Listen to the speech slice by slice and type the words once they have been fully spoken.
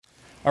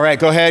All right,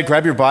 go ahead,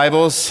 grab your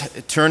Bibles.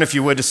 Turn, if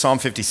you would, to Psalm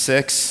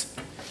 56.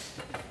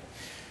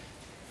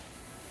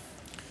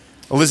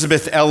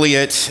 Elisabeth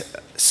Elliot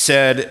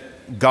said,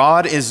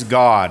 "God is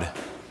God."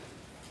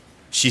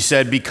 She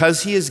said,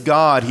 "Because he is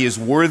God, he is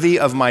worthy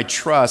of my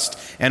trust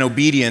and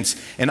obedience,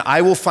 and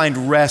I will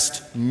find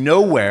rest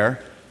nowhere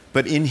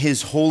but in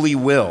his holy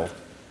will,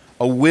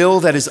 a will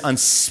that is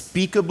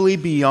unspeakably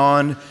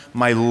beyond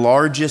my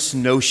largest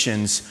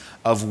notions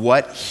of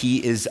what he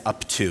is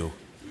up to."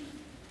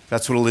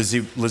 That's what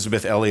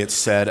Elisabeth Elliot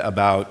said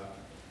about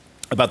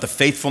the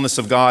faithfulness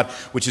of God,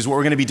 which is what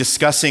we're going to be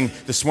discussing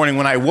this morning.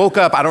 When I woke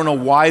up, I don't know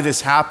why this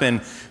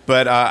happened,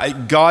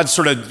 but God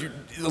sort of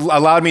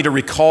allowed me to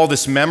recall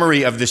this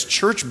memory of this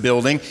church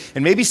building.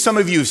 And maybe some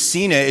of you have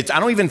seen it. I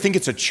don't even think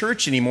it's a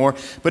church anymore,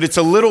 but it's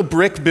a little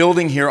brick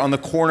building here on the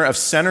corner of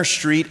Center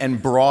Street and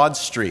Broad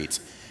Street.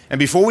 And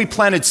before we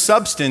planted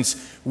Substance,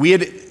 we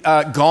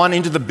had gone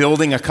into the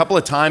building a couple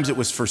of times. It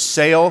was for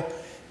sale.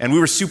 And we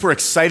were super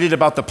excited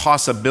about the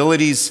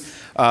possibilities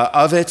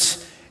of it.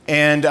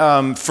 And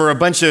for a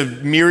bunch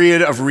of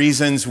myriad of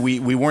reasons, we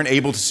weren't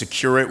able to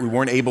secure it. We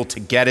weren't able to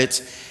get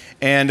it.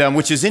 And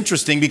which is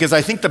interesting because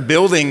I think the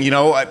building,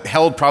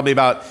 held probably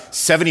about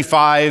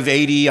 75,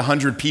 80,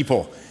 100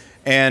 people.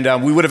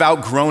 And we would have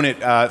outgrown it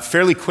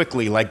fairly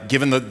quickly, like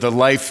given the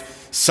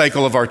life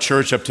cycle of our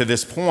church up to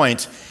this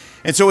point.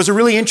 And so it was a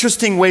really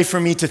interesting way for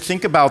me to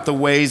think about the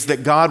ways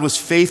that God was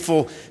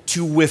faithful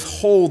to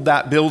withhold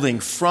that building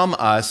from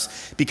us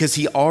because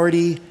he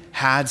already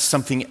had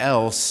something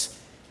else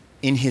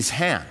in his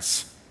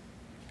hands,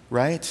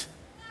 right?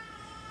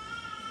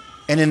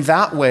 And in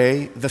that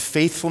way, the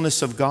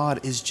faithfulness of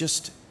God is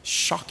just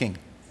shocking.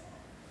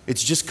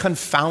 It's just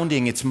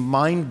confounding. It's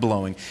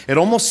mind-blowing. It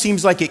almost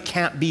seems like it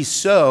can't be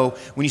so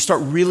when you start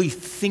really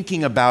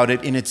thinking about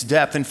it in its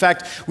depth. In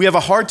fact, we have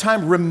a hard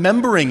time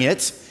remembering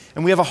it,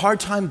 and we have a hard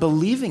time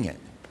believing it.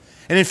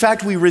 And in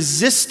fact, we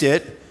resist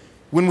it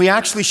when we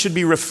actually should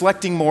be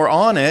reflecting more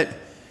on it,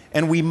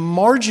 and we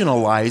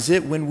marginalize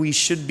it when we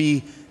should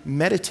be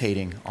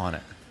meditating on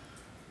it.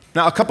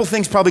 Now, a couple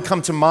things probably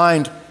come to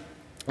mind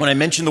when I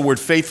mention the word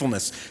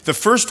faithfulness. The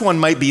first one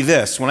might be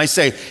this. When I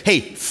say, hey,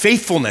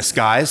 faithfulness,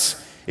 guys,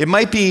 it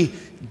might be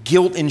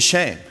guilt and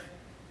shame.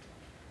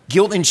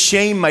 Guilt and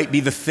shame might be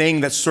the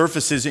thing that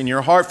surfaces in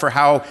your heart for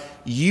how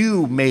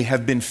you may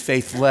have been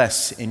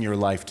faithless in your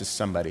life to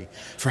somebody,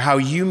 for how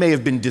you may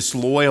have been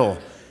disloyal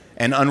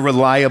and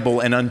unreliable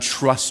and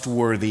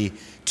untrustworthy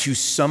to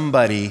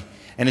somebody,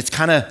 and it's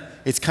kind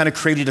of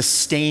created a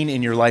stain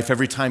in your life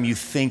every time you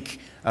think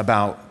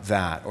about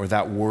that or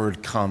that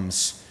word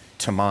comes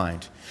to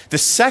mind. The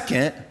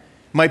second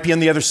might be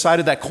on the other side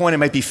of that coin. It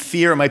might be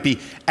fear, it might be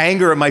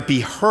anger, it might be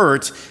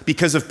hurt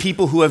because of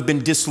people who have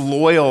been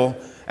disloyal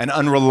and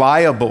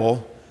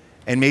unreliable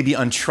and maybe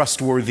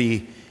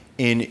untrustworthy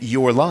in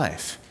your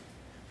life.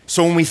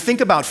 So when we think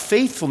about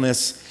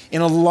faithfulness,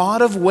 in a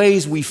lot of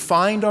ways we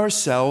find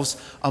ourselves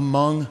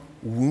among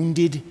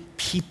wounded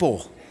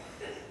people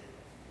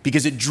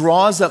because it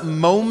draws up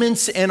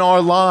moments in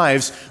our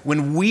lives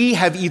when we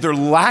have either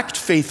lacked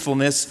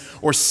faithfulness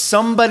or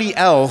somebody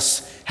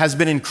else has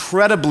been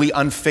incredibly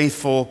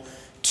unfaithful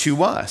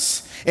to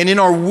us. And in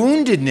our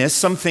woundedness,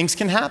 some things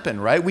can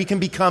happen, right? We can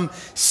become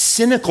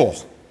cynical.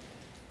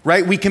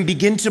 Right? We can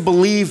begin to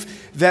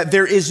believe that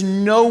there is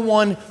no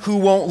one who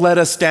won't let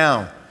us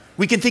down.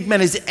 We can think, man,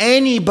 does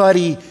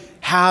anybody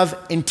have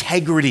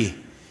integrity?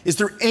 Is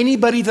there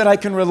anybody that I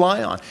can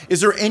rely on?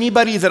 Is there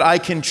anybody that I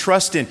can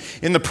trust in?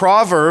 In the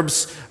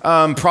Proverbs,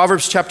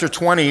 Proverbs chapter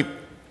 20,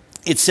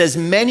 it says,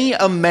 "Many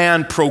a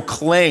man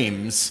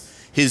proclaims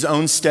his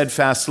own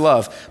steadfast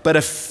love, but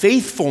a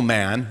faithful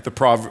man,"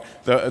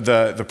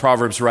 the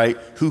Proverbs write,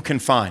 "who can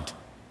find?"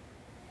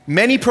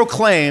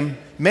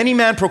 Many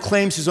man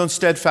proclaims his own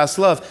steadfast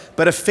love,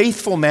 but a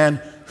faithful man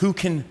who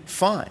can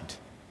find?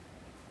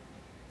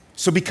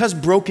 So because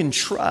broken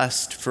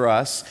trust for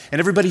us, and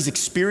everybody's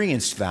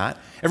experienced that,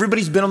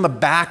 everybody's been on the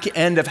back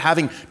end of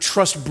having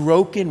trust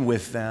broken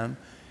with them,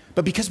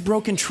 but because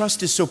broken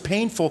trust is so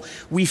painful,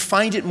 we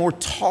find it more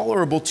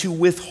tolerable to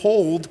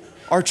withhold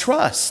our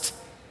trust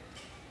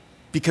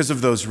because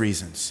of those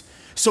reasons.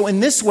 So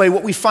in this way,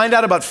 what we find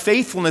out about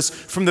faithfulness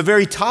from the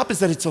very top is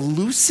that it's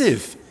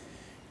elusive.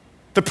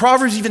 The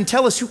Proverbs even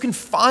tell us who can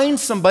find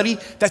somebody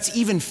that's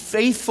even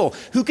faithful,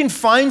 who can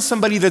find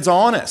somebody that's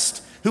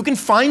honest, who can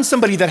find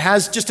somebody that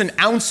has just an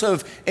ounce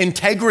of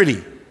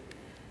integrity.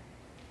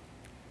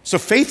 So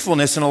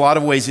faithfulness in a lot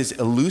of ways is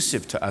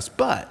elusive to us,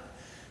 but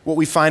what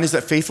we find is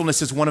that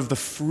faithfulness is one of the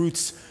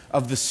fruits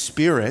of the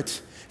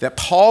Spirit that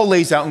Paul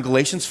lays out in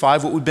Galatians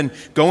 5, what we've been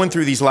going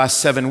through these last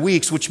 7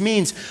 weeks, which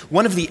means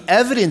one of the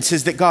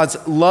evidences that God's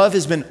love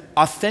has been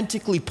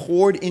authentically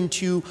poured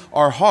into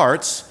our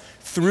hearts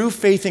through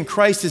faith in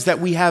Christ is that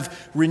we have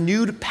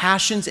renewed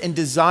passions and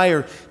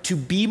desire to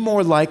be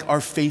more like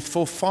our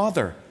faithful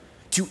Father,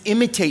 to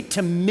imitate,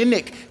 to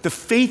mimic the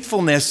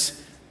faithfulness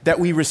that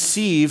we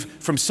receive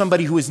from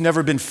somebody who has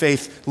never been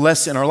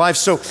faithless in our lives.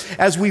 So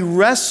as we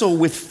wrestle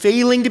with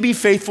failing to be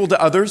faithful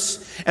to others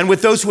and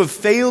with those who have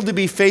failed to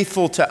be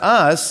faithful to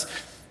us,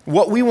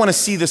 what we want to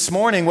see this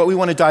morning, what we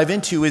want to dive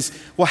into is,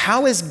 well,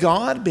 how has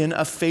God been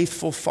a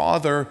faithful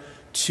father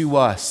to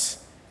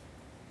us?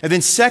 And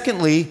then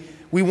secondly,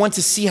 we want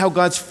to see how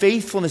God's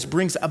faithfulness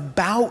brings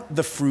about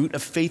the fruit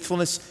of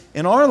faithfulness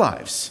in our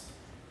lives.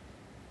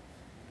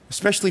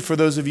 Especially for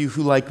those of you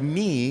who, like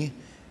me,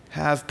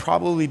 have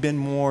probably been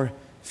more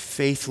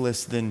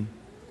faithless than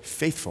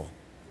faithful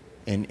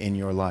in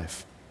your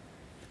life.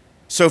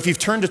 So if you've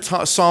turned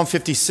to Psalm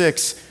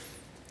 56,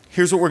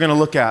 here's what we're going to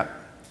look at.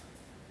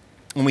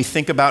 When we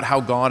think about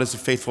how God is a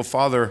faithful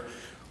father,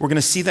 we're going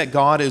to see that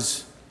God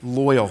is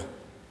loyal.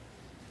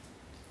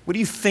 What do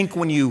you think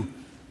when you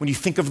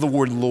think of the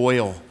word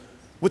loyal?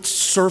 What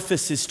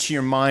surfaces to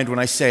your mind when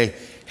I say,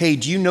 hey,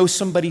 do you know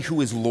somebody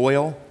who is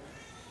loyal?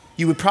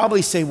 You would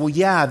probably say, well,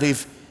 yeah,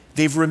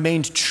 they've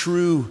remained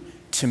true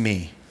to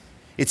me.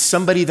 It's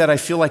somebody that I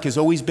feel like has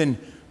always been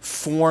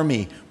for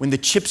me. When the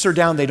chips are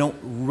down, they don't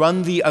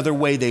run the other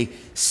way, they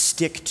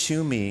stick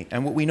to me.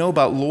 And what we know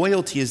about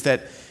loyalty is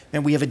that,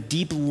 man, we have a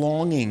deep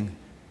longing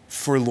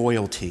for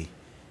loyalty.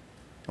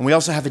 And we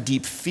also have a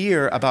deep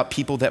fear about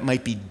people that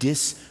might be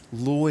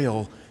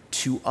disloyal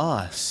to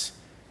us.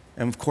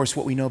 And of course,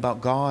 what we know about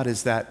God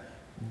is that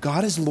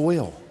God is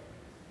loyal.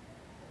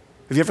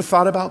 Have you ever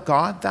thought about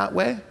God that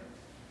way?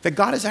 That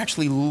God is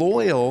actually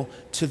loyal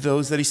to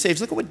those that he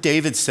saves. Look at what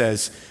David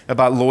says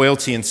about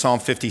loyalty in Psalm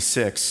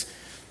 56.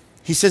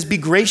 He says, "Be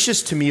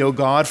gracious to me, O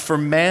God, for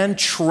man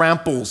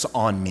tramples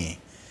on me.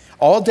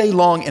 All day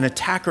long an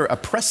attacker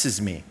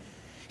oppresses me."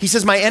 He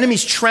says, "My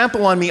enemies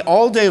trample on me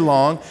all day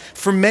long,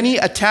 for many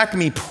attack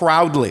me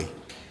proudly.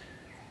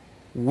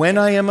 When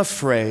I am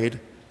afraid,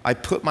 I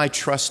put my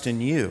trust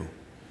in you.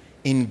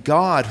 In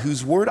God,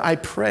 whose word I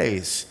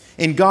praise,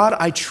 in God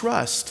I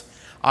trust.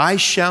 I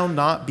shall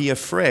not be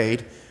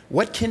afraid.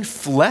 What can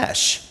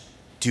flesh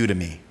do to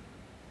me?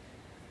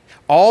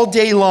 All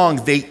day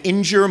long they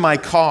injure my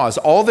cause.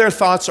 All their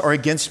thoughts are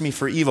against me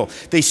for evil.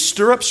 They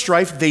stir up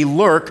strife, they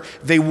lurk,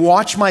 they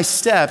watch my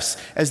steps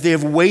as they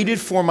have waited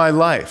for my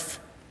life.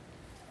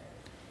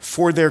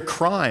 For their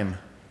crime,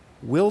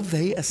 will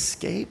they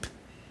escape?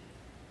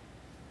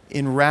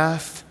 In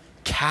wrath,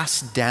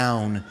 cast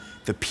down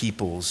the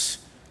peoples,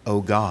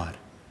 O God."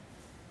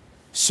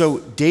 So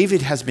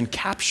David has been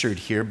captured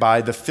here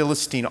by the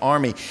Philistine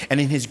army,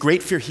 and in his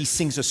great fear, he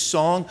sings a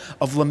song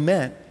of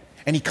lament,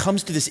 and he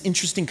comes to this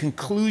interesting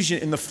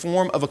conclusion in the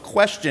form of a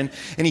question,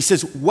 and he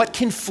says, "What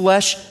can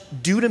flesh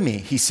do to me?"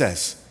 he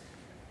says.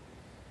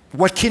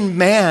 "What can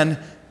man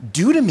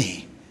do to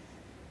me?"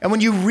 And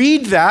when you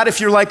read that, if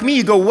you're like me,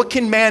 you go, "What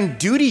can man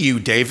do to you,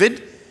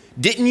 David?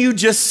 Didn't you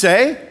just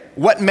say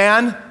what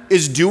man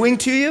is doing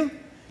to you?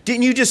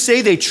 Didn't you just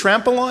say they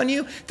trample on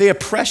you, they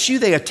oppress you,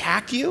 they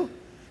attack you?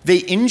 They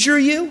injure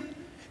you.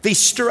 They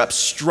stir up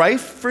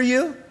strife for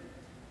you.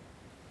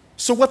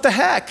 So what the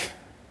heck?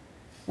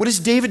 What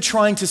is David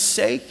trying to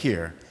say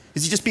here?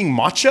 Is he just being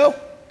macho?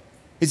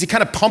 Is he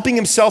kind of pumping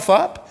himself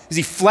up? Is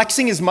he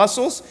flexing his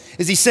muscles?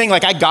 Is he saying,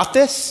 like, I got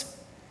this?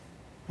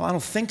 Well, I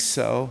don't think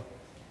so.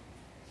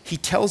 He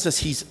tells us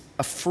he's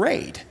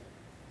afraid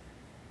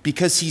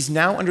because he's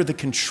now under the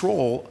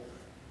control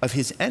of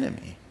his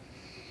enemy.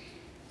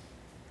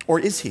 Or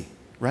is he,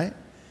 right?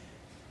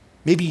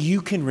 Maybe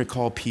you can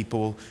recall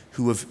people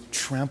who have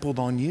trampled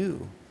on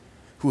you,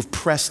 who have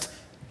pressed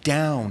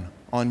down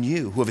on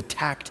you, who have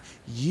attacked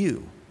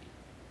you,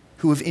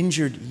 who have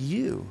injured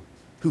you,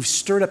 who've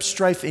stirred up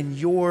strife in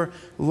your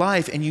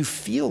life, and you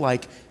feel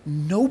like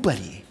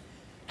nobody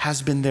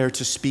has been there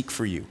to speak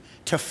for you,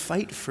 to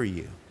fight for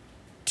you,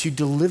 to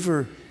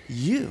deliver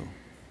you.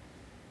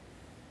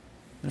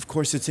 And of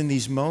course, it's in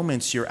these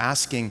moments you're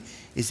asking,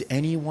 is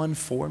anyone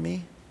for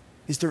me?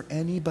 Is there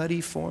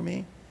anybody for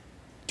me?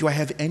 Do I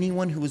have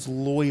anyone who is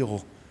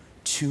loyal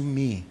to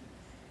me?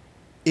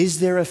 Is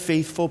there a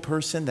faithful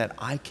person that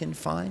I can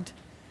find?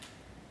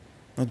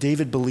 Well,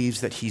 David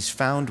believes that he's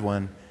found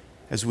one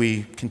as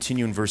we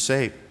continue in verse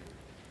 8.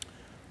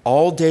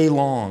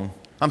 You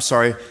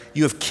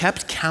have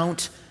kept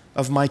count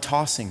of my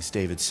tossings,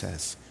 David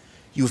says.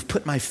 You have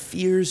put my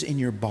fears in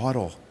your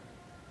bottle.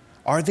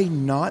 Are they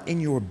not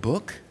in your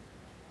book?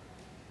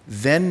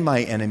 Then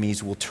my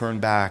enemies will turn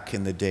back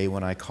in the day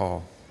when I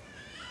call.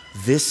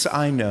 This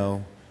I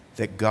know,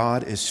 that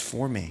God is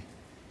for me.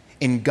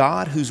 In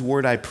God, whose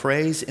word I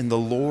praise, in the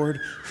Lord,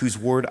 whose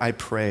word I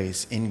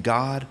praise, in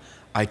God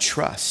I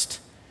trust.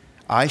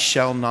 I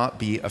shall not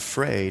be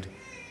afraid.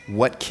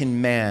 What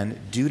can man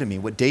do to me?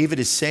 What David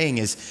is saying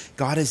is,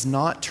 God has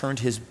not turned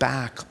his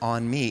back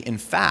on me. In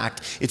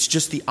fact, it's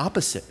just the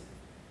opposite.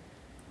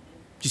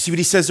 Do you see what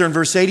he says there in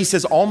verse 8? He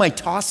says, all my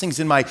tossings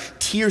and my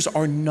tears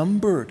are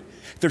numbered.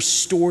 They're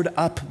stored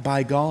up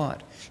by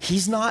God.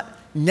 He's not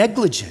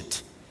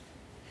negligent.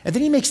 And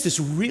then he makes this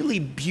really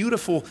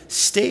beautiful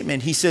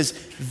statement. He says,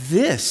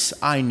 this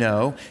I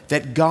know,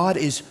 that God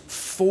is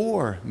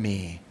for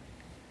me.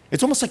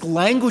 It's almost like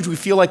language we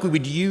feel like we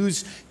would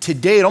use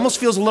today. It almost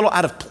feels a little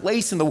out of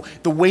place in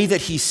the way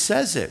that he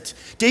says it.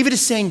 David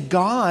is saying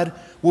God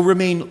will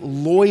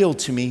remain loyal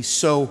to me,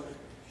 so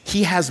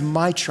he has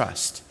my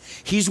trust.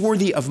 He's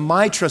worthy of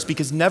my trust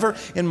because never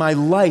in my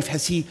life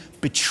has he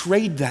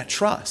betrayed that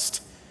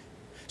trust.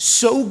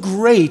 So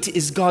great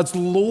is God's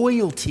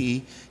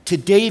loyalty to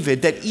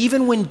David that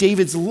even when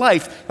David's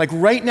life, like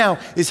right now,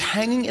 is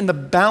hanging in the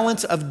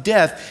balance of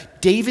death,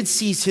 David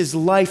sees his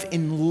life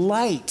in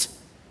light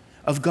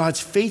of God's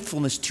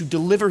faithfulness to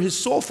deliver his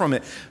soul from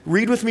it.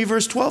 Read with me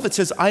verse 12. It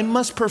says, I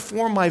must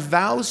perform my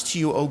vows to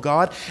you, O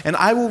God, and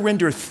I will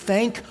render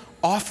thank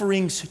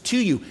offerings to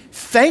you.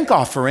 Thank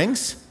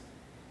offerings?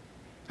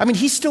 I mean,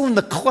 he's still in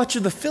the clutch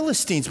of the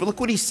Philistines, but look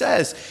what he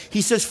says.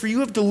 He says, for you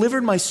have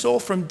delivered my soul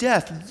from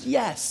death,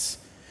 yes,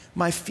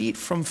 my feet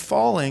from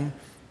falling,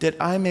 that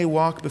I may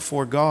walk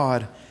before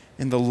God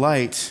in the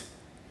light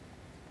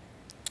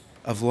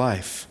of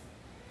life.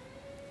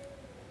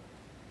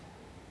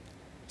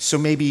 So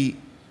maybe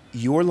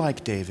you're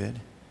like David.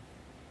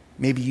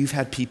 Maybe you've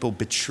had people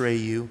betray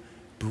you,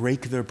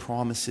 break their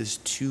promises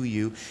to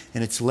you,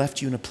 and it's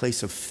left you in a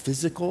place of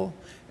physical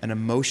and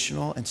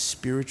emotional and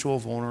spiritual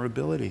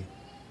vulnerability.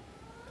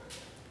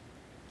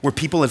 Where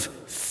people have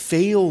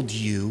failed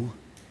you,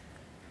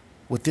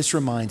 what this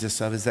reminds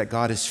us of is that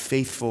God is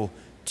faithful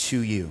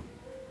to you.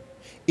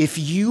 If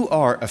you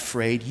are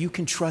afraid, you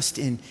can trust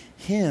in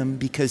him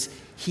because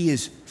he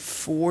is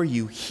for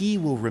you. He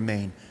will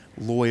remain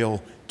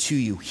loyal to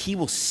you. He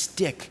will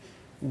stick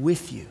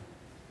with you.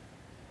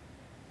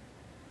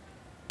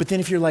 But then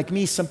if you're like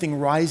me, something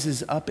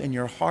rises up in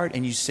your heart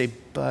and you say,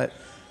 but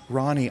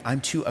Ronnie,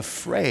 I'm too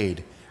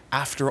afraid.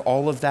 After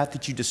all of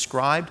that you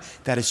described,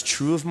 that is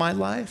true of my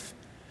life.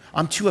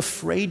 I'm too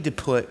afraid to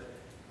put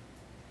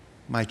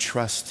my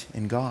trust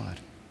in God.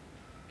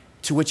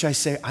 To which I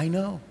say, I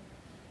know.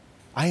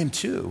 I am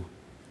too.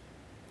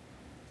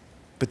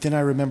 But then I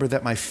remember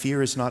that my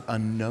fear is not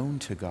unknown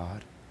to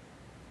God.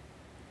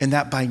 And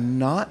that by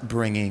not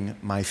bringing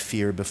my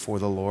fear before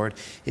the Lord,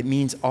 it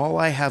means all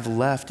I have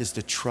left is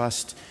to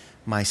trust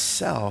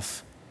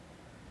myself.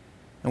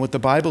 And what the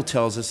Bible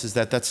tells us is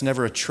that that's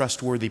never a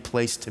trustworthy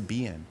place to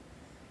be in.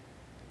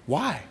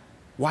 Why?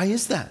 Why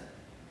is that?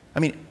 I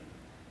mean,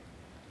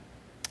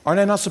 aren't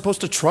I not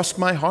supposed to trust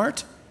my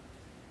heart?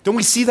 Don't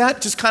we see that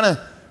just kind of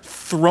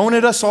thrown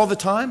at us all the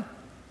time?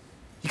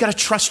 You got to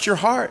trust your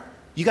heart.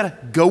 You got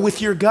to go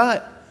with your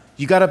gut.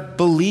 You got to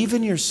believe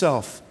in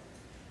yourself.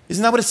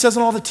 Isn't that what it says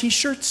on all the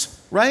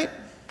t-shirts, right?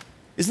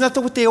 Isn't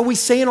that what they always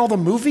say in all the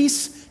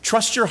movies?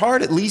 Trust your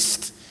heart, at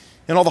least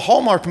in all the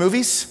Hallmark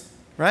movies,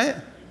 right?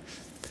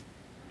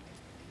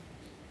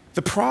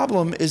 The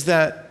problem is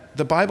that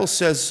the Bible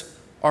says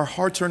our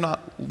hearts are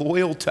not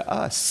loyal to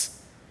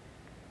us.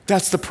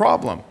 That's the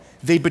problem.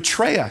 They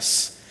betray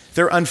us.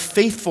 They're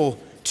unfaithful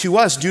to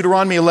us.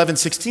 Deuteronomy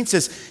 11:16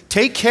 says,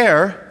 take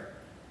care.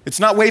 It's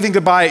not waving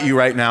goodbye at you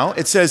right now.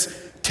 It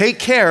says, take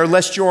care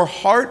lest your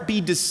heart be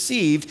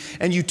deceived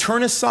and you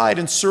turn aside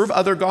and serve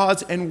other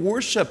gods and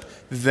worship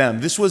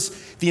them. This was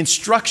the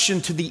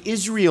instruction to the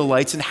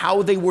Israelites and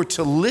how they were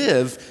to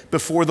live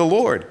before the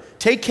Lord.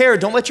 Take care,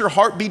 don't let your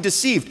heart be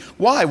deceived.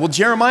 Why? Well,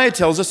 Jeremiah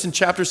tells us in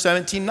chapter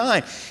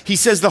 17:9. He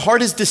says the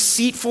heart is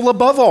deceitful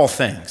above all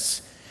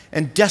things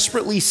and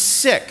desperately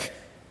sick.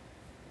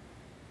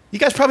 You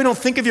guys probably don't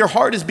think of your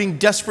heart as being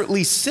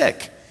desperately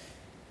sick.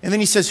 And then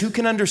he says, who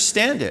can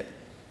understand it?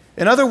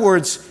 In other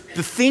words,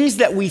 the things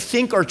that we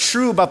think are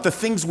true about the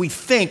things we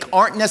think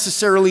aren't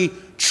necessarily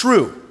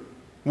true.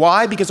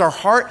 Why? Because our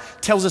heart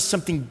tells us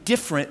something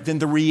different than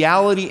the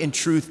reality and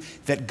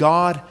truth that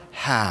God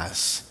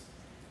has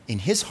in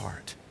his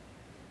heart.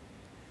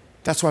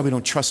 That's why we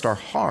don't trust our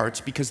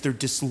hearts, because they're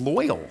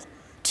disloyal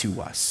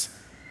to us.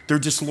 They're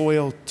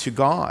disloyal to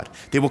God.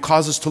 They will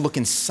cause us to look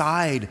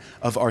inside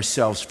of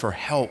ourselves for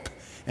help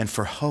and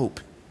for hope.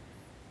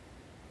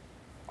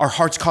 Our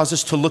hearts cause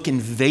us to look in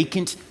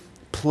vacant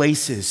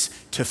places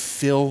to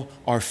fill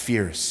our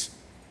fears.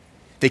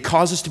 They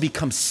cause us to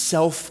become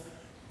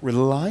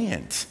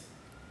self-reliant.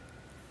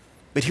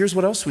 But here's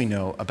what else we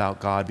know about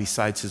God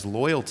besides his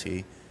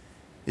loyalty,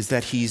 is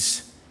that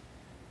he's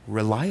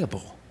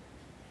reliable.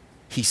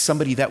 He's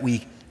somebody that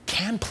we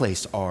can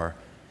place our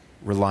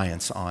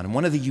reliance on. And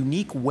one of the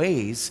unique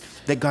ways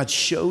that God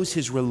shows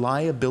his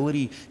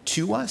reliability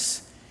to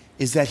us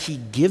is that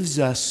he gives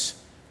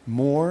us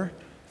more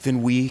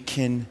than we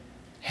can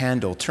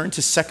handle. Turn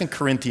to 2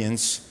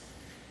 Corinthians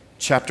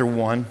chapter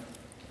 1. I'm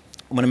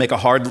going to make a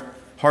hard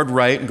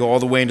right and go all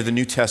the way into the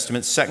New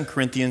Testament. 2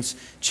 Corinthians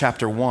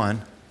chapter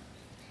 1.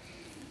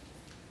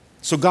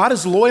 So God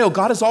is loyal.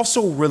 God is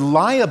also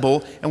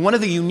reliable. And one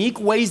of the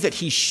unique ways that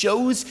he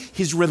shows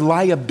his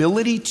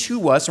reliability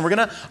to us, and we're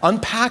going to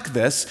unpack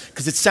this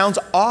because it sounds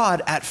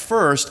odd at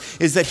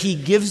first, is that he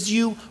gives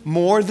you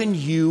more than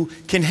you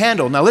can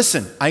handle. Now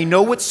listen, I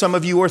know what some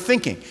of you are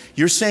thinking.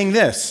 You're saying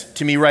this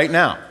to me right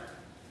now.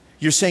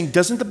 You're saying,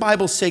 doesn't the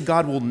Bible say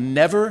God will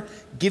never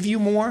give you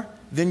more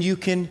than you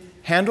can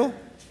handle?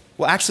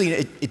 Well, actually,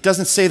 it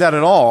doesn't say that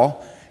at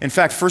all. In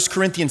fact, 1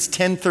 Corinthians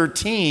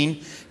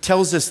 10:13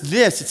 tells us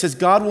this. It says,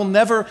 God will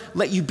never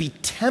let you be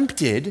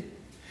tempted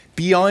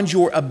beyond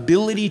your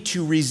ability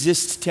to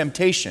resist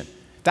temptation.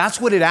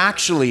 That's what it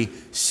actually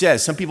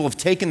says. Some people have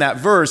taken that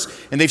verse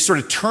and they've sort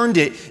of turned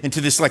it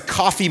into this like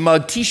coffee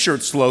mug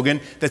t-shirt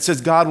slogan that says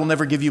God will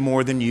never give you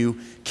more than you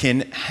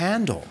can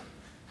handle.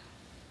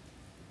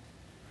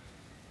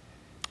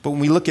 But when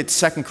we look at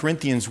 2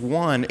 Corinthians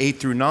 1, 8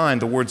 through 9,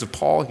 the words of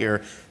Paul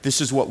here, this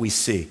is what we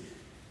see.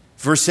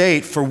 Verse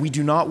 8, for we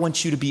do not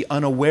want you to be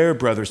unaware,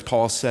 brothers,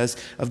 Paul says,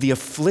 of the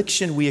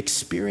affliction we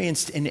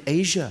experienced in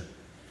Asia.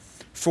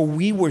 For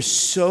we were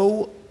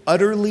so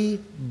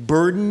utterly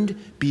burdened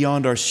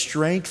beyond our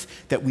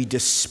strength that we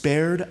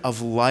despaired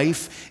of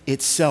life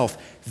itself.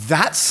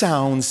 That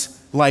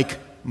sounds like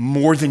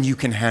more than you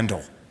can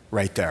handle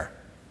right there.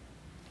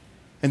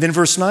 And then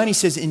verse 9, he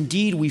says,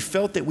 indeed, we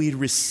felt that we had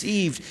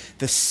received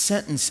the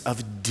sentence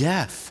of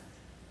death.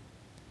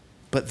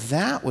 But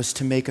that was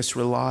to make us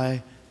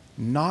rely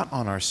not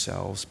on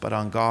ourselves, but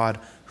on God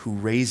who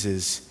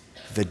raises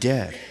the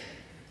dead.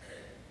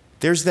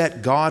 There's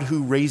that God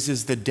who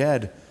raises the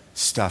dead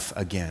stuff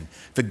again.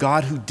 The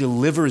God who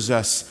delivers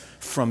us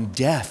from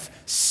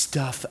death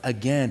stuff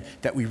again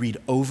that we read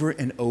over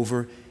and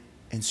over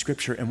in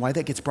Scripture. And why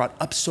that gets brought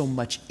up so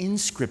much in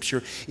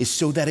Scripture is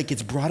so that it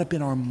gets brought up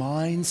in our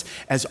minds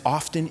as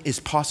often as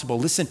possible.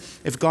 Listen,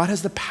 if God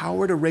has the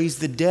power to raise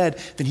the dead,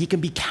 then he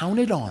can be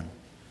counted on,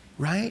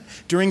 right?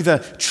 During the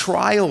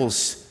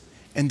trials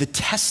and the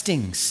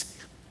testings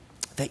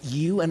that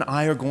you and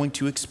I are going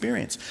to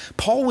experience.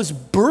 Paul was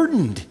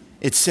burdened,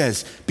 it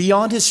says,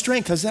 beyond his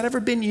strength. Has that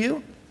ever been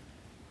you?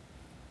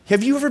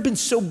 Have you ever been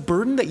so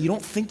burdened that you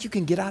don't think you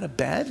can get out of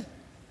bed?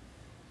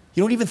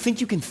 You don't even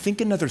think you can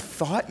think another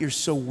thought? You're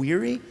so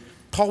weary?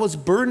 Paul was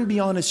burdened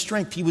beyond his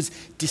strength. He was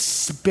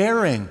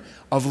despairing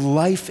of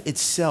life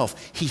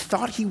itself. He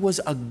thought he was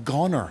a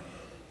goner.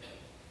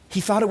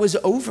 He thought it was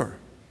over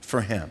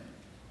for him.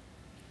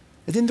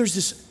 And then there's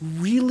this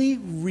really,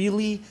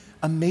 really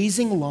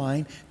amazing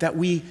line that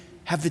we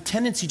have the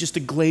tendency just to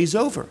glaze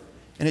over.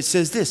 And it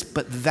says this,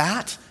 but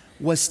that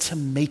was to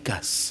make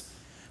us.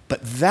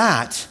 But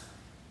that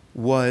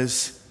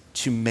was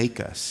to make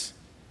us.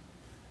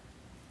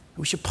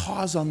 We should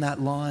pause on that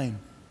line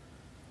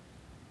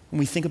when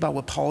we think about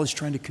what Paul is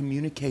trying to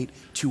communicate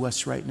to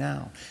us right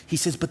now. He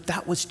says, but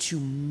that was to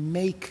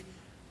make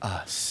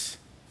us.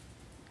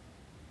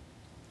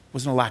 It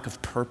wasn't a lack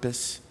of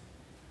purpose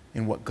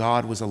in what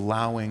God was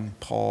allowing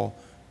Paul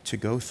to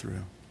go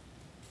through.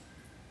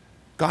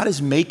 God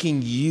is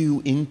making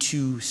you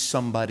into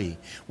somebody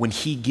when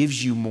he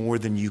gives you more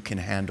than you can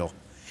handle.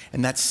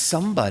 And that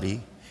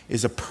somebody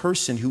is a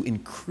person who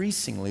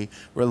increasingly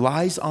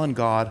relies on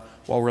God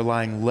while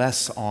relying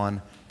less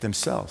on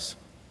themselves.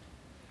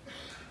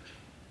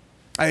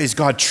 Is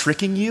God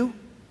tricking you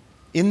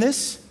in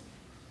this?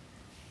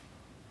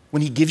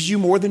 When he gives you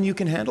more than you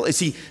can handle? Is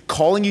he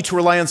calling you to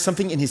rely on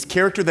something in his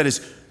character that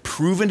is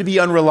proven to be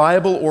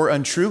unreliable or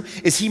untrue?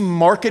 Is he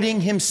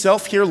marketing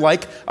himself here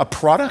like a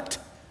product?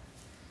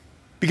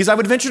 Because I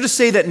would venture to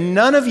say that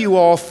none of you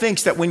all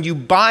thinks that when you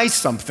buy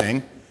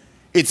something,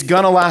 it's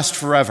gonna last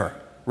forever,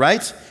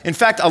 right? In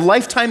fact, a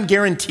lifetime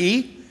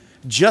guarantee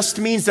just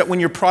means that when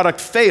your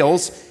product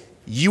fails,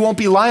 you won't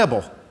be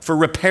liable for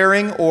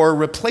repairing or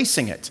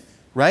replacing it,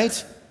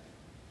 right?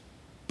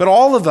 But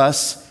all of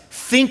us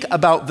think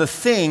about the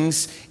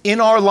things in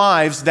our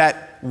lives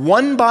that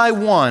one by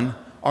one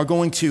are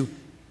going to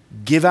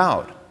give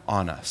out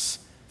on us.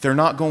 They're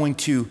not going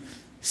to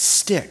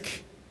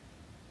stick.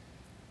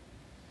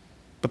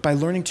 But by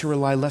learning to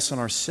rely less on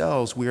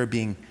ourselves, we are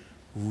being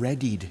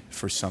readied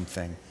for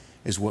something,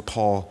 is what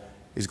Paul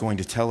is going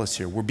to tell us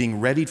here. We're being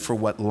readied for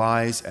what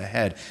lies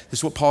ahead. This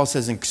is what Paul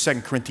says in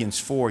 2 Corinthians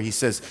 4. He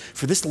says,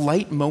 for this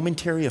light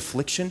momentary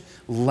affliction,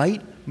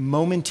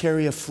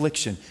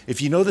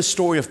 if you know the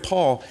story of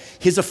Paul,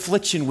 his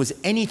affliction was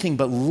anything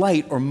but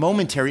light or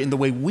momentary in the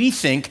way we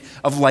think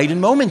of light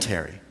and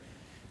momentary.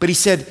 But he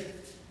said,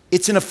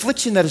 it's an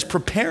affliction that is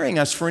preparing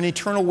us for an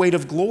eternal weight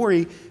of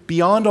glory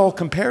beyond all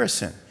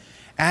comparison.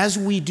 As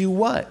we do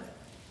what?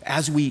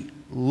 As we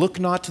look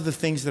not to the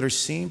things that are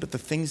seen, but the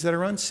things that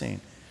are unseen.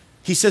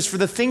 He says, for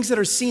the things that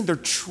are seen, they're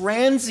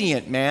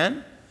transient,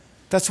 man.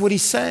 That's what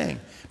he's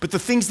saying. But the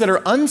things that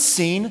are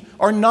unseen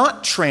are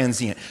not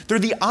transient. They're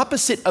the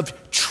opposite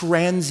of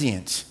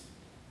transient.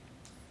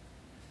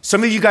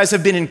 Some of you guys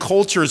have been in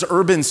cultures,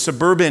 urban,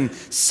 suburban,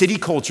 city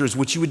cultures,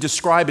 which you would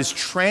describe as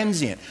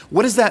transient.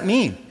 What does that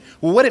mean?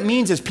 Well, what it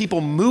means is people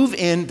move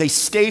in, they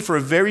stay for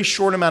a very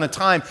short amount of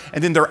time,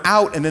 and then they're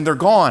out, and then they're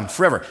gone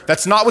forever.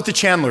 That's not what the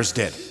Chandlers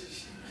did.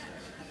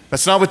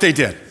 That's not what they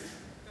did.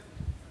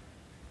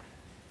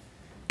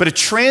 But a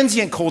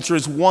transient culture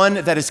is one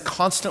that is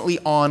constantly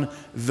on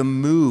the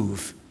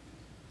move.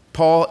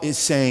 Paul is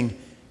saying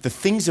the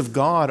things of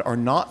God are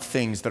not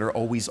things that are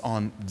always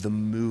on the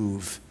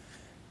move,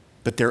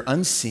 but they're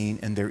unseen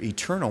and they're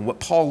eternal. What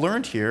Paul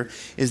learned here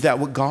is that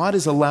what God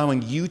is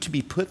allowing you to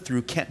be put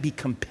through can't be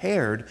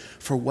compared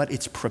for what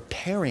it's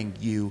preparing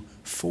you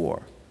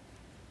for.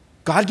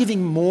 God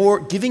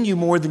giving you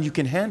more than you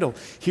can handle.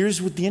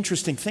 Here's what the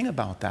interesting thing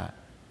about that.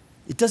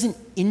 It doesn't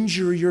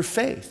injure your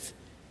faith.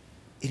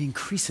 It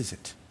increases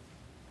it,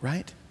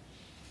 right?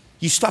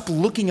 You stop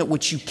looking at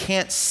what you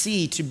can't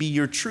see to be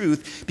your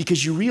truth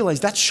because you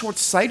realize that's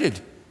short-sighted.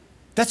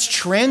 That's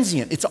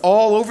transient. It's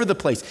all over the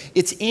place.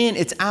 It's in,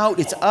 it's out,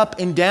 it's up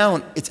and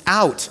down, it's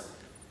out.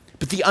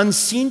 But the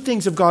unseen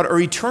things of God are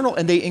eternal,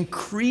 and they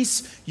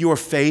increase your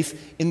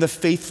faith in the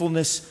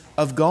faithfulness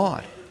of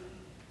God.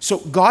 So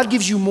God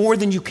gives you more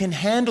than you can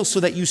handle so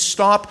that you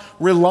stop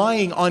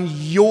relying on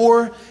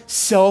your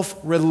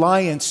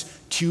self-reliance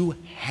to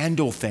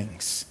handle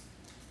things.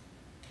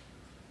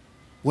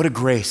 What a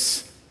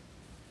grace.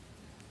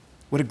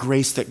 What a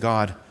grace that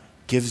God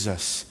gives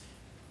us.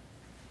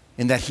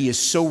 And that he is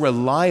so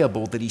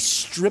reliable that he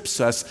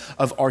strips us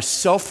of our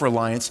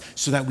self-reliance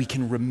so that we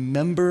can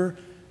remember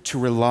to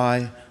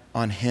rely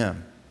on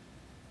him.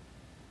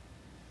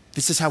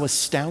 This is how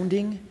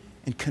astounding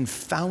and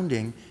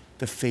confounding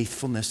the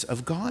faithfulness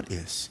of God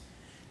is.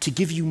 To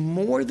give you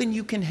more than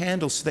you can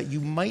handle so that you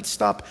might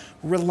stop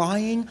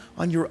relying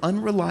on your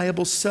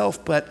unreliable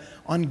self, but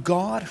on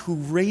God who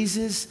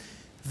raises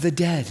the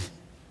dead.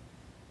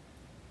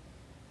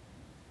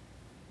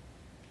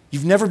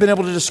 You've never been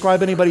able to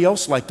describe anybody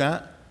else like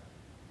that.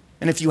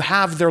 And if you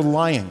have, they're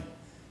lying,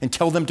 and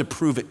tell them to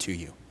prove it to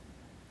you.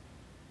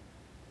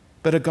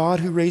 But a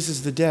God who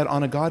raises the dead,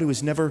 on a God who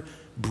has never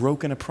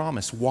broken a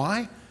promise.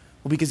 Why?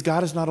 Well, because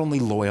God is not only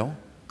loyal,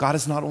 God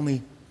is not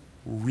only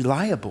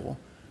reliable,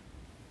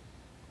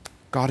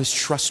 God is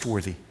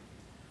trustworthy.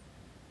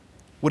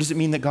 What does it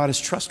mean that God is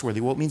trustworthy?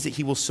 Well, it means that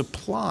he will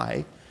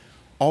supply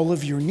all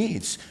of your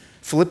needs.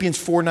 Philippians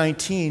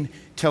 4:19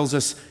 tells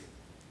us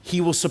he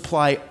will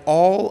supply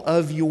all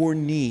of your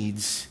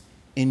needs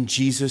in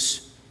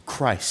Jesus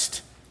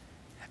Christ.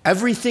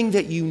 Everything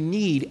that you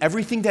need,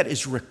 everything that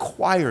is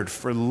required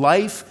for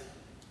life,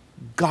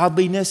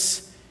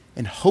 godliness,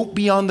 and hope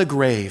beyond the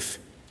grave,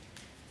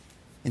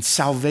 and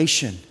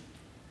salvation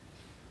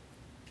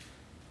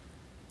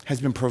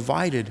has been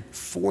provided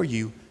for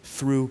you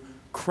through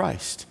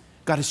Christ.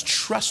 God is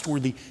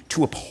trustworthy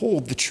to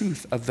uphold the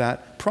truth of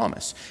that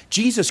promise.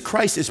 Jesus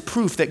Christ is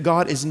proof that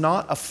God is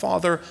not a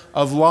father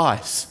of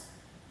lies,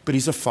 but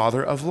he's a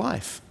father of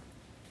life.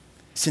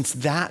 Since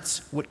that's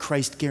what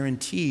Christ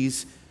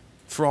guarantees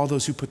for all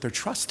those who put their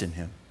trust in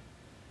him.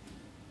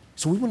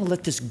 So we want to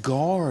let this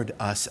guard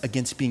us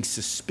against being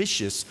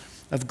suspicious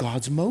of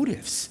God's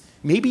motives.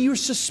 Maybe you're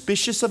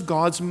suspicious of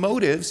God's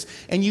motives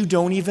and you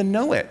don't even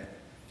know it.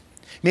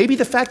 Maybe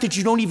the fact that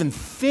you don't even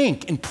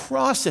think and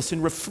process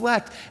and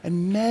reflect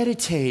and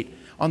meditate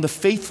on the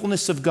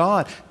faithfulness of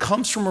God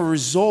comes from a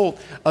result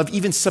of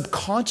even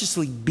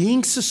subconsciously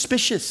being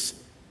suspicious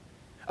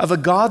of a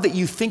God that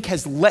you think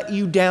has let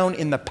you down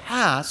in the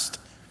past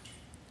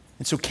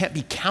and so can't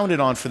be counted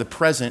on for the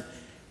present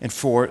and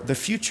for the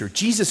future.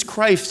 Jesus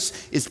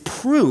Christ is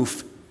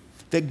proof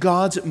that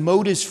God's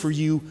motives for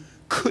you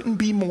couldn't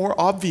be more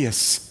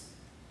obvious.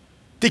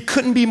 They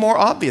couldn't be more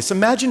obvious.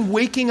 Imagine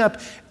waking up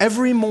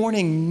every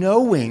morning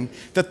knowing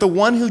that the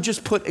one who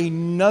just put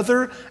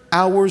another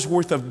hour's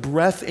worth of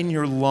breath in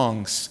your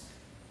lungs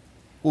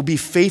will be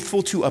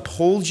faithful to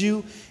uphold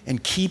you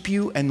and keep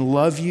you and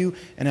love you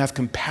and have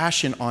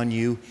compassion on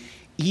you,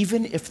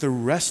 even if the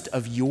rest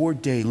of your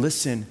day,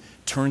 listen,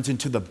 turns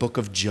into the book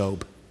of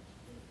Job.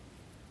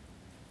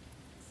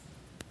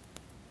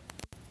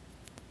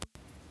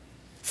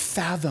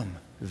 Fathom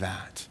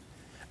that.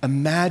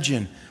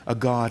 Imagine a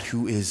God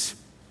who is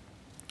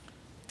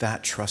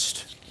that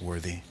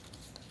trustworthy.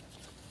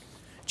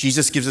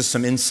 Jesus gives us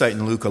some insight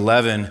in Luke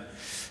 11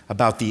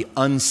 about the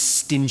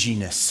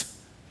unstinginess,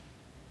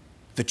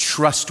 the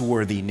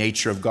trustworthy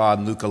nature of God.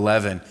 In Luke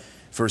 11,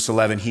 verse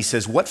 11, he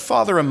says, "What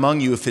father among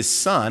you, if his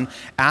son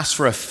asks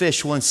for a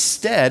fish, will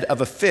instead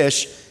of a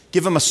fish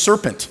give him a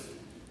serpent?"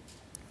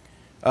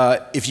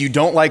 If you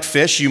don't like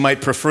fish, you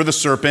might prefer the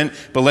serpent,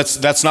 but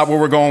that's not where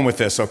we're going with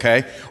this,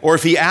 okay? Or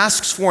if he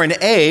asks for an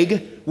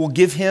egg, we'll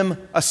give him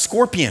a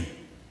scorpion.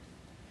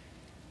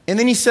 And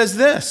then he says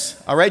this,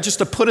 all right, just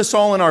to put us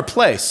all in our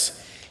place.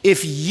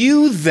 "If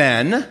you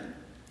then,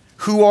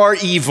 who are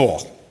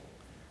evil,"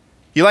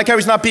 you like how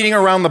he's not beating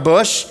around the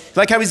bush? You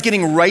like how he's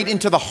getting right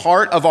into the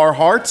heart of our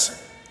hearts?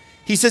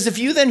 He says, "If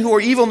you then who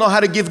are evil know how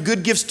to give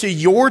good gifts to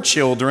your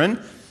children,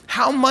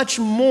 how much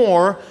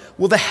more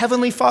will the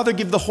Heavenly Father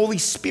give the Holy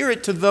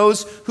Spirit to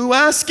those who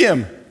ask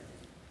him?"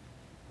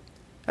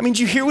 I mean,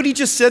 do you hear what he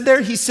just said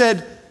there? He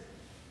said,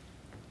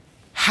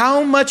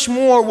 how much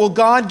more will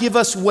God give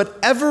us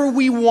whatever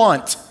we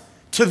want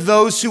to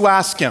those who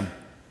ask him?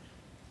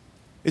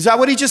 Is that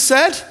what he just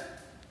said?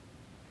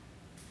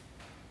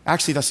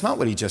 Actually, that's not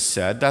what he just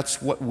said.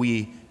 That's what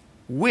we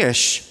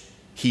wish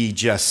he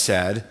just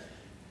said,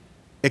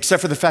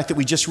 except for the fact that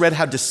we just read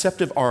how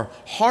deceptive our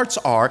hearts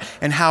are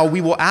and how we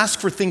will ask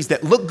for things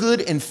that look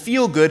good and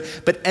feel good,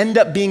 but end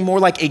up being more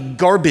like a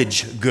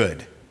garbage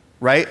good,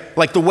 right?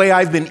 Like the way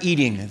I've been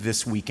eating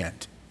this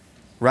weekend,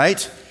 right?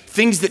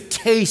 Things that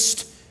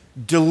taste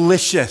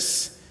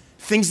delicious,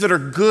 things that are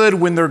good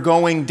when they're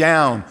going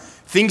down,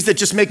 things that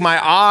just make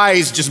my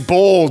eyes just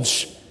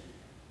bulge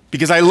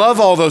because I love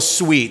all those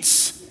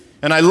sweets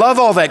and I love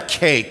all that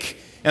cake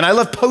and I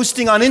love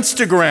posting on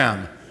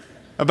Instagram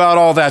about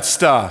all that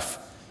stuff.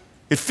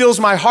 It fills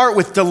my heart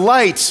with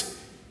delight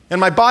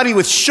and my body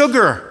with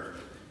sugar.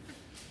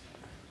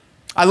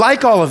 I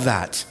like all of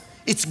that.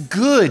 It's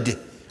good.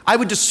 I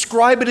would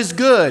describe it as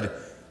good.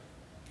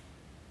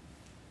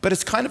 But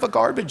it's kind of a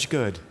garbage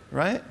good,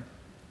 right?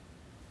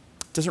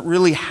 It doesn't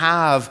really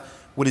have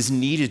what is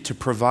needed to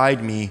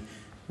provide me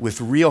with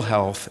real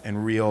health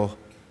and real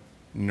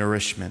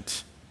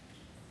nourishment.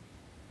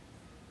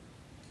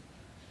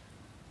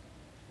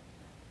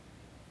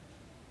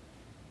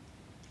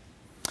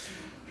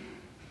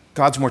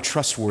 God's more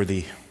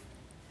trustworthy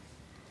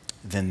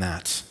than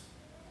that.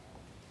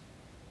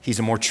 He's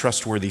a more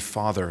trustworthy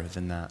Father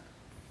than that.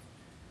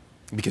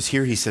 Because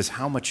here he says,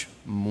 how much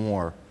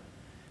more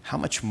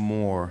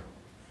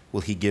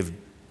will he give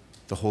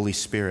the Holy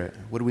Spirit?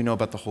 What do we know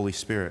about the Holy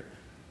Spirit?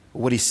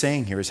 What he's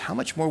saying here is, how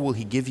much more will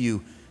he give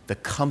you the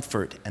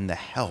comfort and the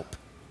help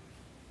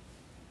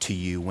to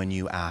you when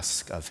you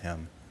ask of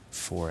him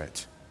for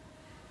it?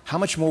 How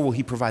much more will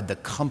he provide the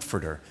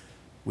comforter,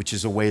 which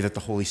is a way that the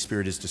Holy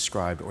Spirit is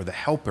described, or the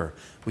helper,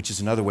 which is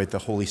another way that the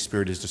Holy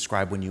Spirit is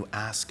described when you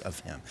ask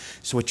of him.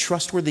 So a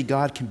trustworthy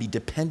God can be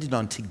depended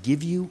on to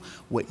give you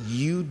what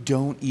you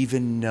don't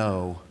even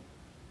know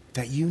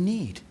that you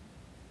need.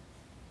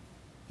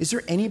 Is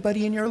there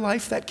anybody in your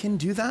life that can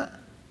do that?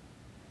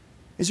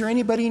 Is there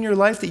anybody in your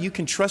life that you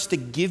can trust to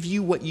give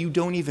you what you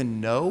don't even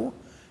know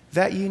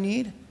that you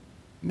need?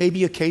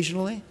 Maybe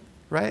occasionally,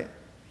 right?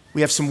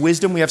 We have some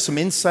wisdom, we have some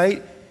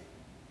insight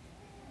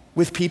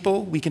with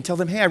people. We can tell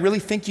them, hey, I really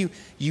think you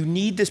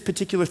need this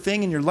particular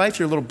thing in your life.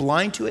 You're a little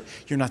blind to it.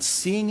 You're not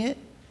seeing it.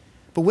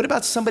 But what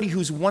about somebody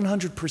who's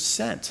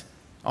 100%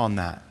 on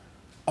that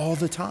all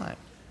the time?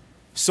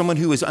 Someone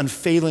who is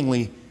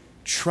unfailingly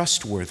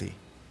trustworthy.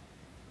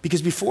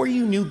 Because before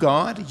you knew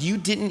God, you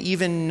didn't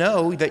even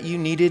know that you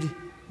needed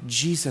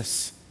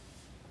Jesus.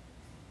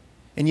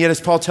 And yet, as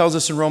Paul tells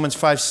us in Romans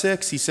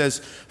 5:6, he says,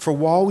 for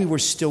while we were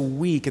still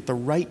weak, at the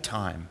right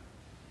time,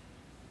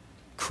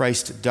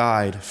 Christ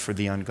died for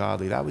the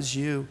ungodly. That was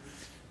you,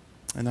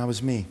 and that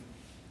was me.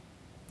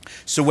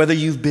 So whether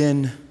you've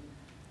been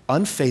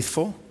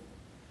unfaithful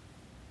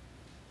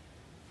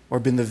or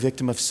been the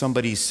victim of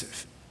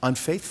somebody's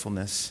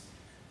unfaithfulness,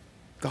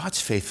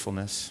 God's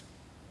faithfulness,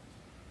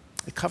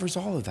 it covers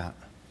all of that.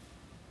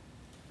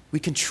 We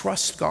can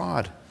trust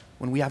God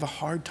when we have a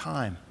hard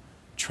time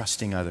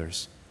trusting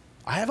others.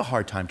 I have a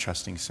hard time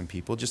trusting some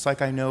people, just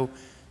like I know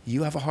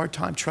you have a hard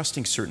time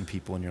trusting certain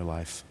people in your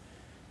life.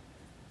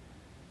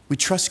 We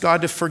trust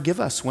God to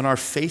forgive us when our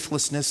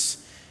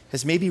faithlessness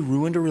has maybe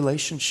ruined a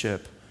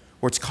relationship,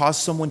 or it's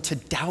caused someone to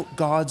doubt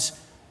God's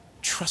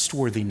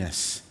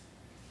trustworthiness.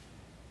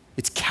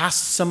 It's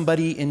cast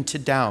somebody into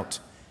doubt.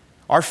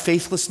 Our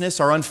faithlessness,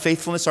 our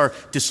unfaithfulness, our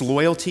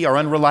disloyalty, our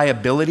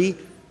unreliability,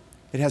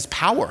 it has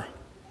power.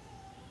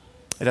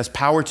 It has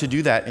power to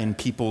do that in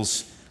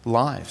people's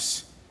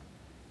lives.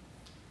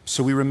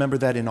 So we remember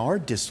that in our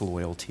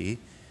disloyalty,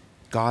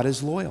 God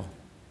is loyal.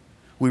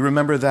 We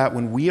remember that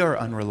when we are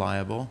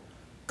unreliable,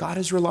 God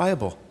is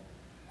reliable.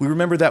 We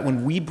remember that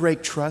when we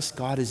break trust,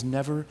 God is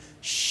never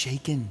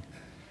shaken.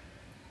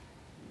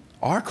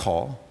 Our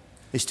call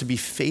is to be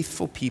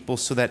faithful people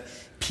so that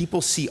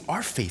people see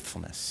our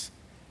faithfulness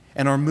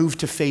and are moved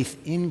to faith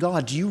in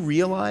God. Do you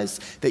realize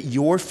that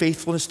your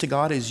faithfulness to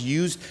God is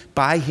used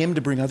by him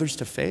to bring others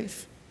to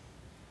faith?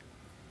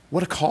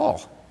 What a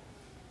call.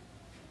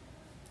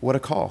 What a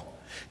call.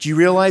 Do you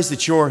realize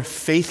that your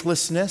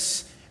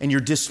faithlessness and your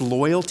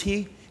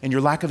disloyalty and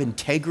your lack of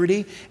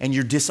integrity and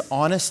your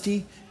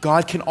dishonesty,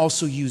 God can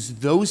also use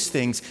those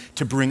things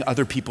to bring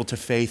other people to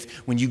faith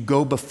when you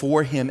go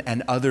before him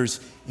and others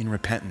in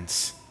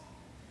repentance?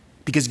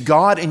 Because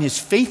God, in his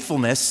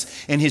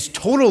faithfulness and his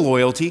total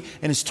loyalty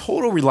and his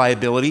total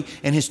reliability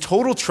and his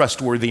total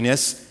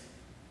trustworthiness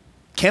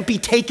can't be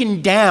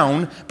taken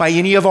down by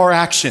any of our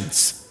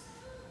actions.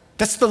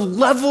 That's the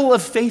level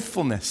of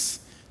faithfulness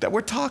that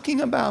we're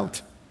talking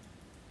about.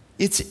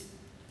 It's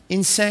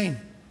insane.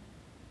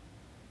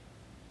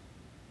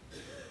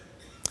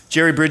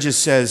 Jerry Bridges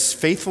says,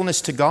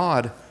 faithfulness to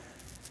God,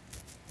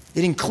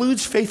 it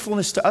includes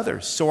faithfulness to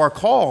others. So our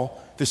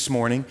call this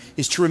morning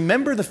is to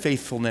remember the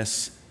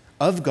faithfulness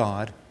of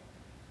God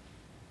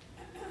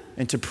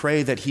and to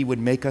pray that he would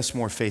make us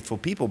more faithful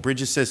people.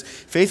 Bridges says,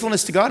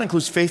 faithfulness to God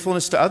includes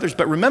faithfulness to others.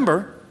 But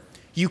remember,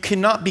 you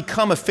cannot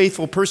become a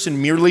faithful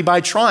person merely by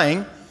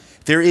trying.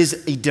 There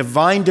is a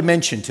divine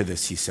dimension to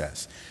this, he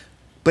says.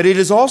 But it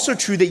is also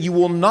true that you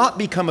will not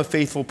become a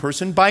faithful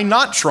person by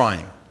not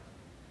trying.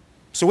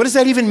 So what does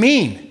that even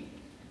mean?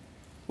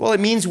 Well, it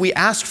means we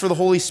ask for the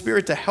Holy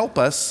Spirit to help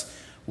us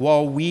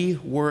while we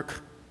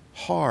work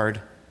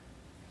hard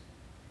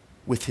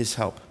with his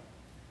help.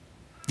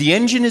 The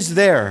engine is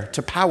there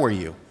to power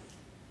you,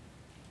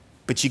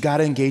 but you got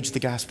to engage the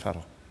gas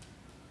pedal.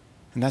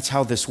 And that's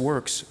how this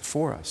works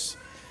for us.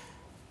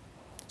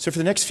 So for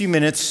the next few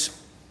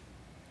minutes,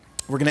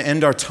 we're going to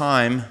end our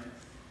time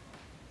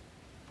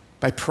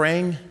by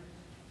praying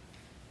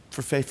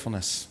for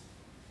faithfulness.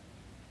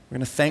 We're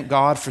going to thank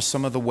God for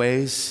some of the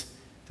ways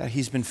that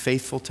he's been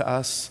faithful to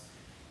us.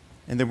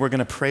 And then we're going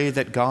to pray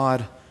that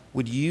God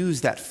would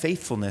use that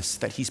faithfulness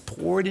that he's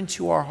poured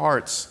into our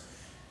hearts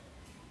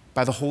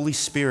by the Holy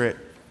Spirit,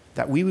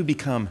 that we would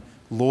become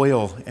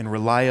loyal and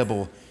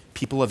reliable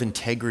people of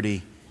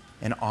integrity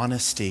and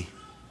honesty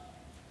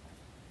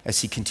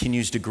as he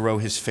continues to grow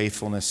his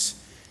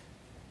faithfulness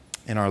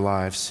in our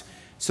lives.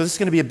 So this is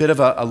going to be a bit of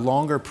a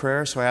longer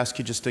prayer, so I ask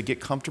you just to get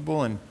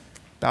comfortable and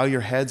bow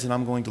your heads, and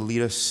I'm going to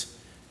lead us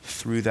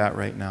through that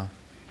right now.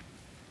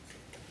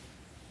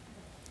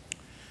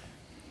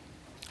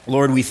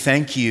 Lord, we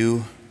thank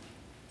you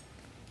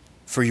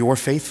for your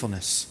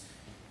faithfulness,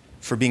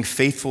 for being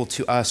faithful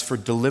to us, for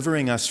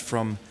delivering us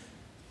from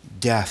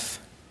death,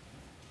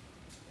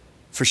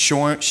 for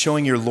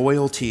showing your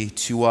loyalty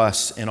to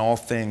us in all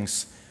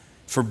things,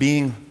 for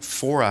being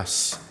for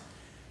us,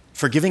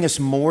 for giving us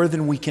more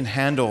than we can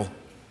handle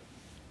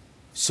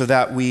so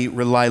that we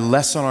rely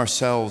less on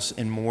ourselves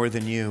and more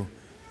than you,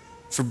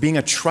 for being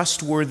a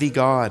trustworthy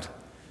God,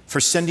 for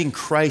sending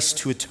Christ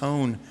to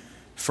atone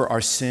for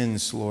our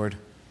sins, Lord,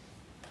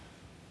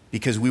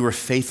 because we were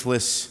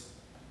faithless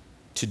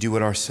to do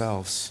it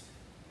ourselves.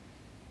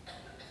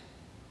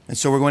 And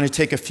so we're going to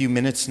take a few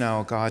minutes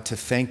now, God, to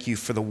thank you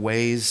for the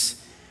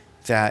ways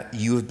that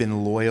you have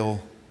been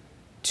loyal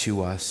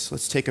to us.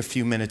 Let's take a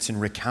few minutes and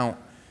recount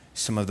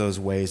some of those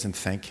ways and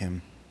thank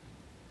him.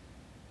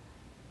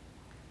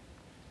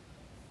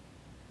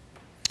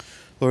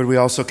 Lord, we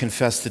also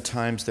confess the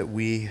times that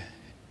we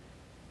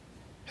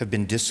have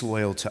been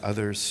disloyal to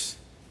others.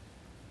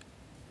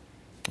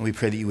 We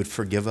pray that you would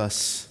forgive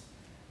us.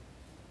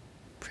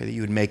 Pray that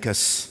you would make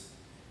us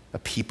a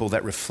people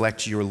that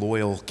reflect your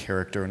loyal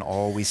character in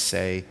all we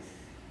say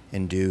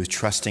and do,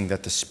 trusting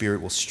that the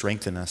Spirit will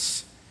strengthen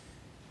us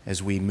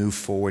as we move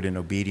forward in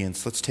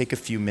obedience. Let's take a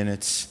few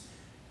minutes.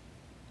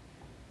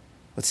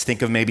 Let's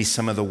think of maybe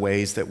some of the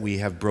ways that we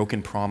have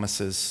broken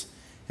promises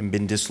and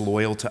been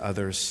disloyal to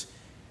others.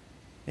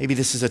 Maybe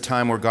this is a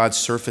time where God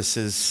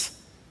surfaces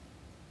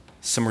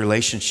some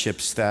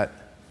relationships that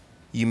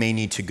you may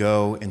need to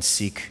go and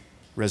seek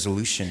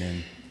resolution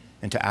in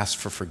and to ask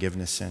for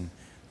forgiveness in.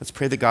 Let's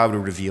pray that God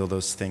would reveal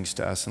those things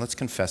to us, and let's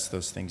confess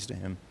those things to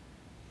him.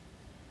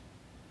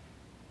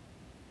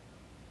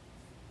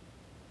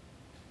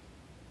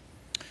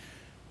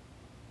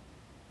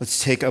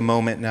 Let's take a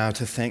moment now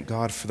to thank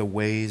God for the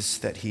ways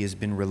that he has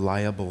been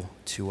reliable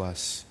to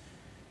us,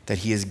 that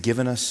he has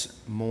given us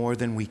more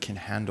than we can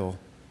handle,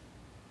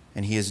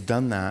 and he has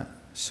done that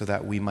so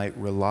that we might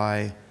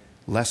rely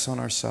less on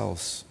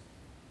ourselves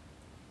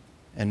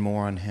and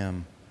more on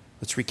him.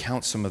 Let's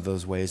recount some of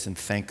those ways and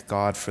thank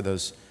God for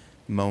those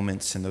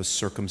moments and those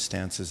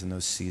circumstances and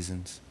those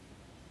seasons.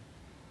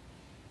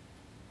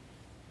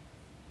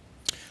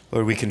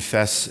 Lord, we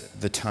confess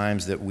the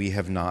times that we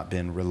have not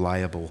been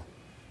reliable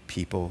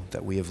people,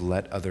 that we have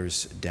let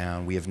others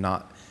down. We have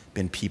not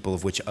been people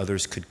of which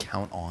others could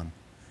count on.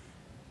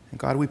 And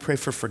God, we pray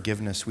for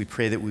forgiveness. We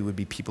pray that we would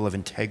be people of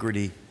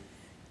integrity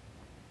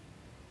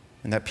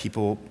and that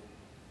people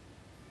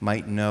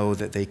might know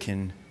that they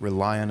can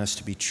rely on us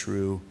to be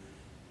true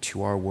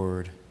to our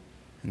word,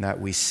 and that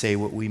we say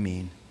what we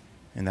mean,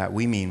 and that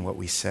we mean what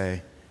we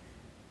say.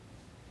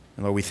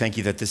 And Lord, we thank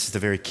you that this is the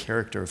very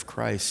character of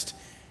Christ,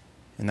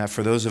 and that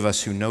for those of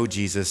us who know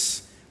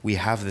Jesus, we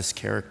have this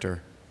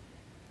character.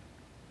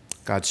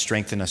 God,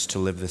 strengthen us to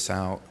live this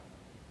out.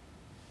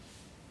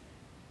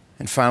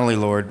 And finally,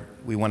 Lord,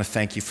 we want to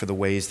thank you for the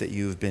ways that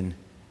you've been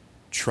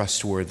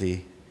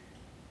trustworthy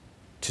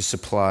to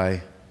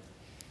supply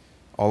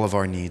all of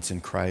our needs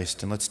in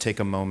Christ. And let's take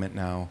a moment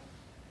now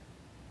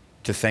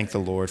to thank the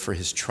Lord for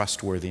his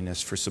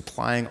trustworthiness, for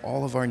supplying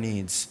all of our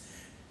needs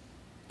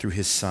through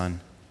his Son.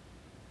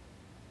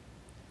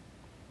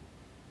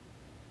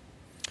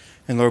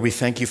 And Lord, we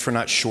thank you for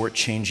not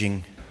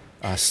shortchanging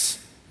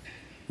us.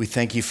 We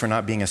thank you for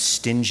not being a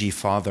stingy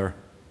Father.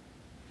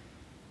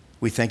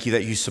 We thank you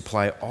that you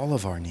supply all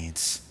of our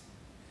needs.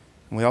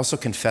 And we also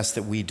confess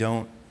that we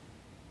don't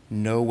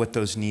know what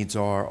those needs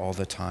are all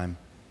the time.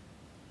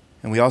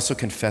 And we also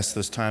confess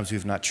those times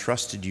we've not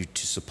trusted you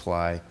to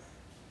supply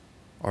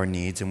our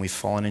needs, and we've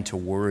fallen into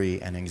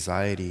worry and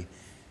anxiety.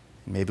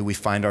 And maybe we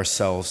find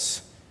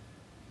ourselves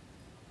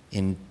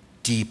in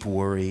deep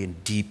worry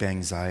and deep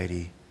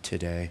anxiety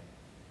today.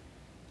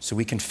 So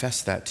we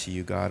confess that to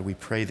you, God. We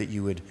pray that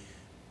you would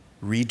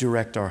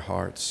redirect our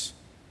hearts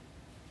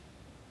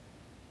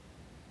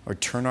or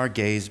turn our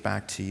gaze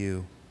back to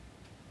you.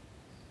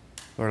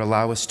 Lord,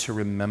 allow us to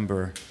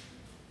remember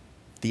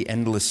the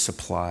endless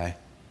supply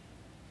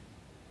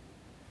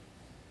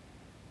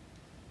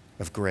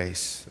of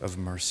grace, of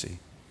mercy,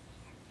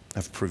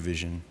 of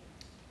provision.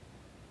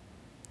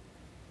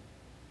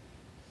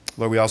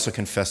 Lord, we also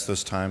confess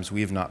those times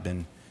we have not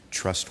been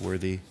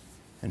trustworthy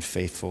and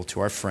faithful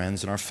to our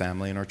friends and our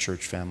family and our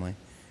church family.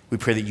 We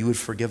pray that you would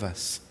forgive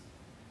us.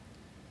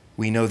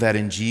 We know that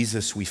in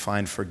Jesus we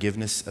find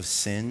forgiveness of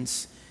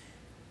sins,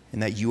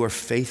 and that you are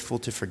faithful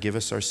to forgive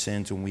us our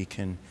sins when we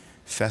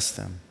confess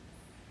them.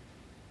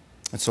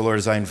 And so, Lord,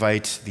 as I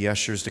invite the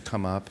ushers to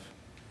come up,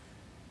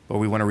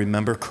 Lord, we want to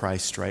remember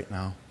Christ right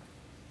now.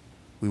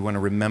 We want to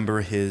remember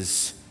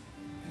his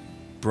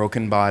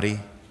broken body,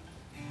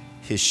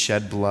 his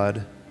shed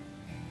blood.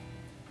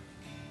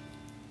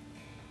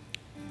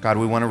 God,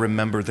 we want to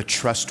remember the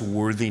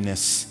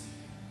trustworthiness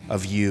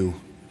of you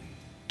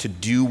to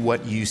do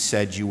what you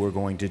said you were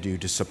going to do,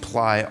 to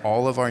supply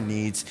all of our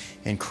needs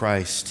in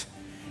Christ,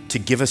 to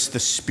give us the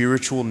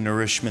spiritual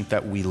nourishment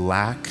that we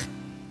lack,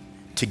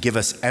 to give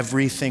us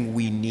everything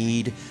we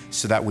need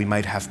so that we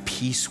might have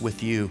peace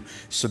with you,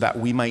 so that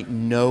we might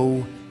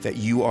know that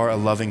you are a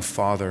loving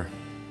Father,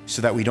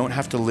 so that we don't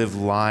have to live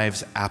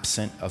lives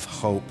absent of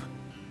hope.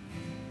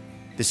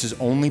 This is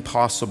only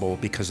possible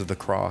because of the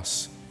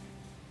cross.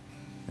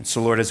 And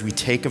so, Lord, as we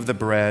take of the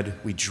bread,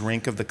 we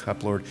drink of the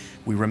cup, Lord,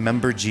 we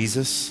remember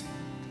Jesus.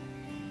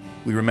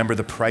 We remember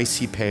the price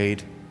he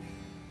paid.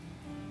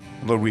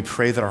 Lord, we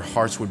pray that our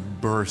hearts would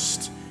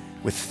burst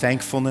with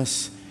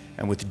thankfulness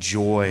and with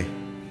joy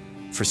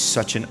for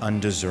such an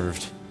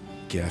undeserved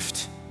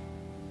gift.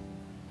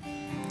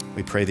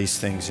 We pray these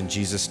things in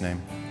Jesus'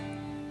 name.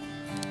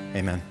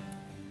 Amen.